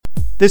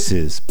This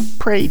is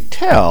Pray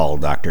Tell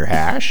Dr.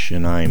 Hash,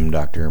 and I'm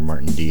Dr.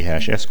 Martin D.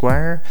 Hash,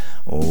 Esquire,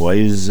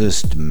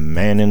 wisest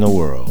man in the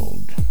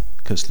world,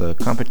 'cause the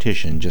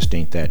competition just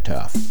ain't that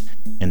tough.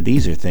 And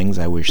these are things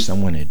I wish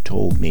someone had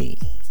told me.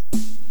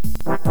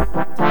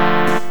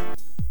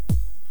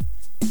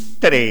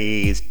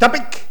 Today's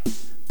topic,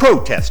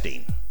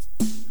 protesting.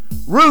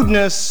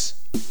 Rudeness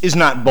is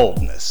not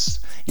boldness.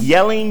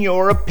 Yelling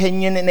your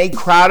opinion in a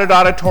crowded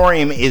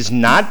auditorium is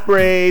not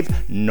brave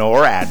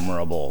nor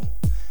admirable.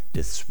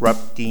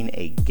 Disrupting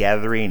a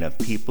gathering of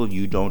people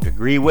you don't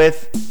agree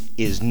with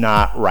is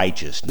not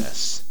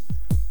righteousness.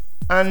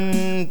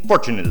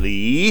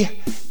 Unfortunately,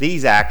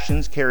 these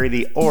actions carry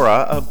the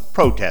aura of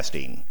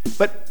protesting.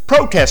 But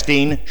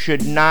protesting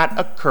should not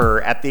occur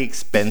at the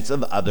expense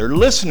of other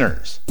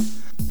listeners.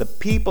 The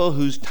people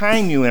whose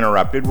time you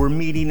interrupted were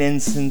meeting in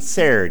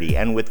sincerity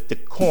and with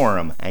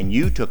decorum, and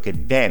you took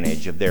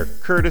advantage of their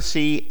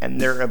courtesy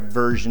and their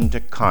aversion to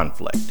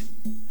conflict.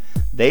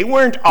 They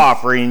weren't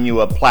offering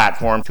you a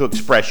platform to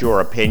express your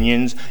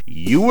opinions.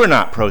 You were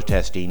not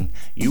protesting.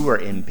 You were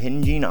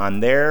impinging on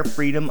their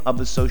freedom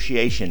of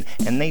association,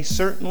 and they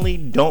certainly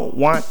don't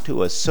want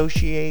to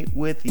associate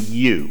with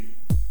you.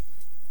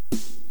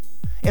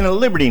 In a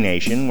liberty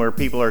nation where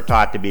people are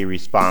taught to be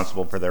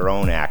responsible for their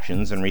own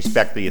actions and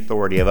respect the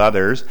authority of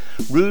others,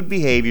 rude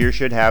behavior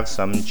should have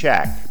some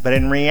check. But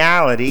in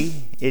reality,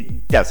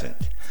 it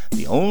doesn't.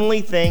 The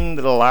only thing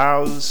that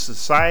allows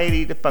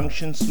society to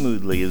function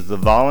smoothly is the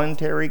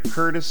voluntary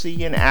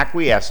courtesy and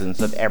acquiescence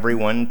of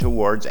everyone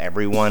towards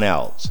everyone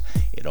else.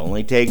 It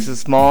only takes a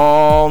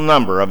small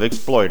number of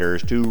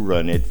exploiters to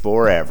ruin it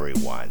for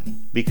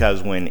everyone.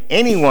 Because when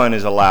anyone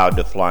is allowed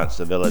to flaunt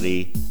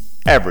civility,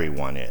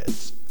 everyone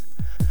is.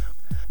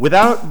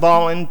 Without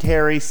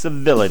voluntary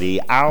civility,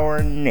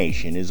 our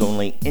nation is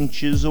only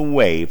inches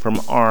away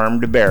from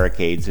armed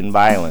barricades and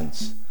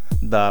violence.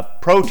 The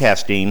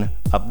protesting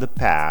of the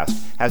past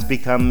has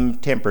become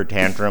temper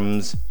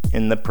tantrums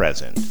in the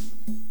present.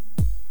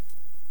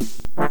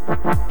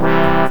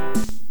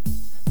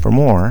 For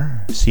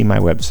more, see my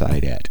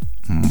website at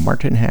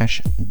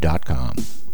martinhash.com.